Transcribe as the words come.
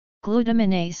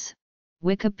Glutaminase,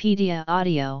 Wikipedia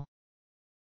audio.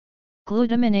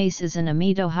 Glutaminase is an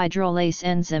amidohydrolase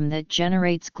enzyme that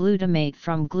generates glutamate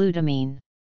from glutamine.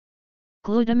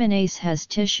 Glutaminase has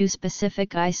tissue-specific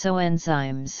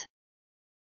isoenzymes.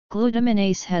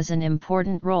 Glutaminase has an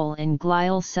important role in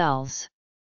glial cells.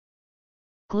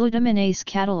 Glutaminase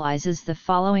catalyzes the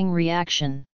following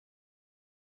reaction: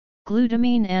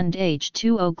 glutamine and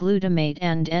H2O, glutamate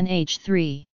and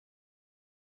NH3.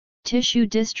 Tissue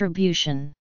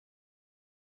distribution.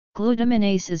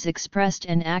 Glutaminase is expressed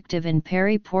and active in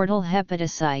periportal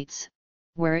hepatocytes,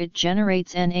 where it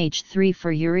generates NH3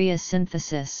 for urea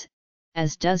synthesis,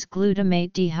 as does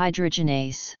glutamate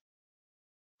dehydrogenase.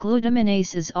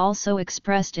 Glutaminase is also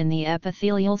expressed in the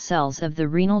epithelial cells of the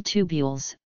renal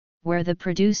tubules, where the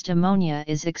produced ammonia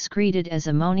is excreted as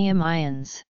ammonium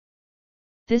ions.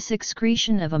 This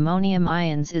excretion of ammonium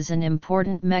ions is an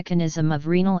important mechanism of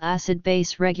renal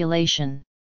acid-base regulation.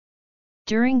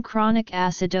 During chronic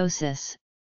acidosis,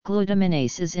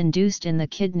 glutaminase is induced in the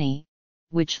kidney,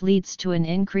 which leads to an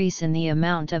increase in the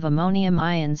amount of ammonium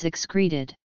ions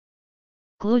excreted.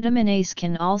 Glutaminase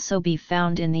can also be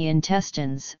found in the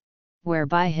intestines,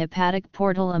 whereby hepatic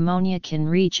portal ammonia can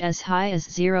reach as high as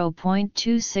 0.26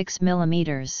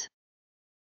 mm.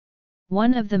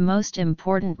 One of the most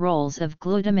important roles of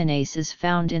glutaminase is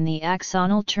found in the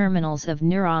axonal terminals of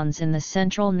neurons in the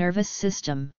central nervous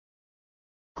system.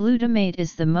 Glutamate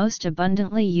is the most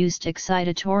abundantly used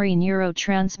excitatory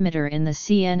neurotransmitter in the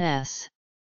CNS.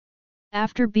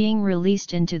 After being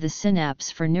released into the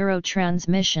synapse for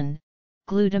neurotransmission,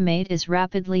 glutamate is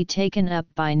rapidly taken up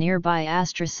by nearby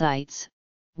astrocytes,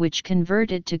 which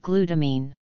convert it to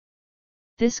glutamine.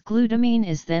 This glutamine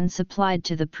is then supplied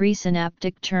to the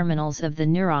presynaptic terminals of the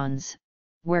neurons,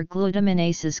 where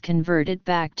glutaminases convert it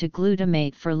back to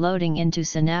glutamate for loading into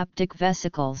synaptic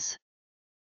vesicles.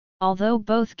 Although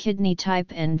both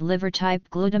kidney-type and liver-type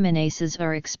glutaminases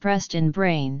are expressed in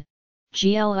brain,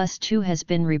 GLS2 has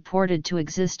been reported to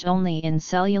exist only in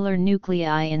cellular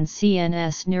nuclei in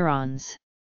CNS neurons.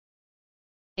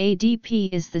 ADP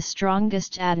is the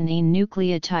strongest adenine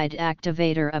nucleotide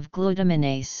activator of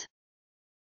glutaminase.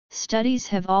 Studies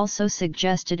have also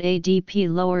suggested ADP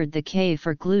lowered the K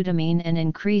for glutamine and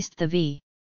increased the V.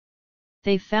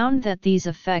 They found that these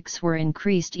effects were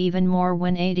increased even more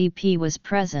when ADP was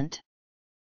present.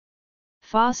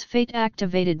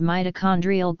 Phosphate-activated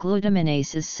mitochondrial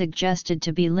glutaminase is suggested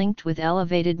to be linked with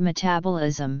elevated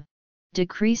metabolism,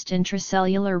 decreased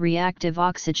intracellular reactive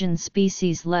oxygen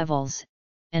species levels,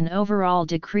 and overall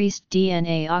decreased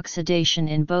DNA oxidation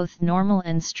in both normal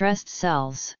and stressed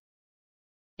cells.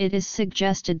 It is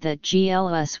suggested that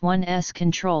GLS1's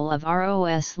control of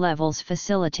ROS levels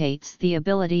facilitates the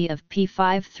ability of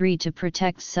p53 to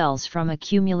protect cells from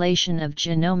accumulation of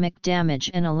genomic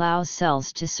damage and allows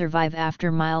cells to survive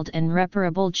after mild and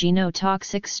reparable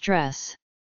genotoxic stress.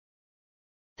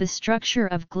 The structure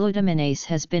of glutaminase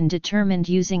has been determined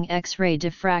using X-ray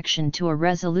diffraction to a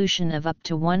resolution of up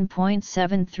to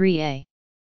 1.73 A.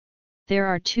 There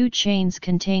are two chains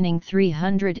containing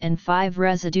 305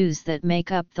 residues that make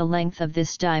up the length of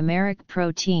this dimeric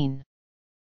protein.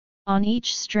 On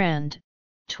each strand,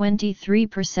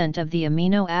 23% of the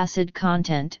amino acid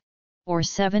content, or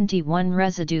 71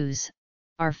 residues,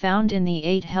 are found in the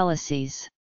 8 helices.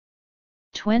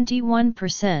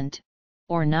 21%,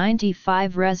 or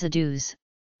 95 residues,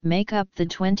 make up the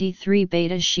 23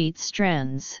 beta sheet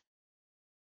strands.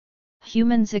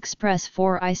 Humans express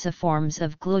 4 isoforms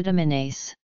of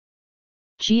glutaminase.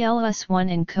 GLS1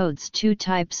 encodes 2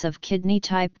 types of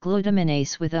kidney-type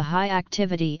glutaminase with a high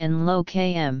activity and low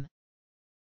Km.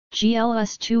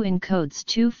 GLS2 encodes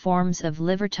 2 forms of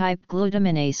liver-type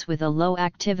glutaminase with a low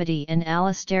activity and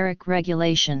allosteric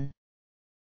regulation.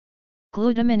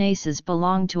 Glutaminases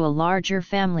belong to a larger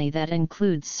family that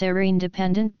includes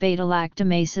serine-dependent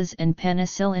beta-lactamases and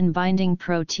penicillin-binding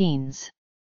proteins.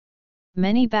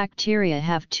 Many bacteria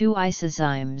have 2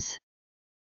 isozymes.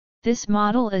 This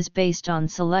model is based on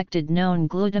selected known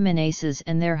glutaminases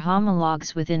and their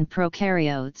homologs within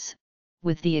prokaryotes,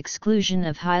 with the exclusion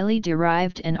of highly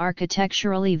derived and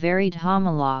architecturally varied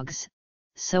homologs,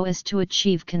 so as to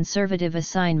achieve conservative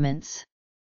assignments.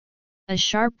 A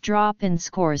sharp drop in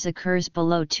scores occurs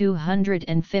below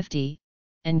 250,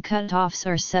 and cutoffs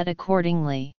are set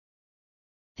accordingly.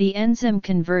 The enzyme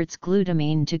converts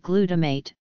glutamine to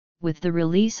glutamate, with the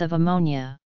release of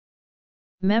ammonia.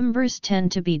 Members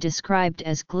tend to be described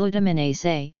as glutaminase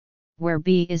A, where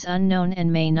B is unknown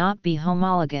and may not be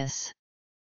homologous.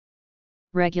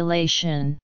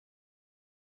 Regulation.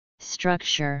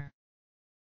 Structure.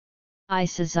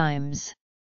 Isozymes.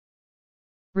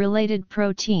 Related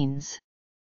proteins.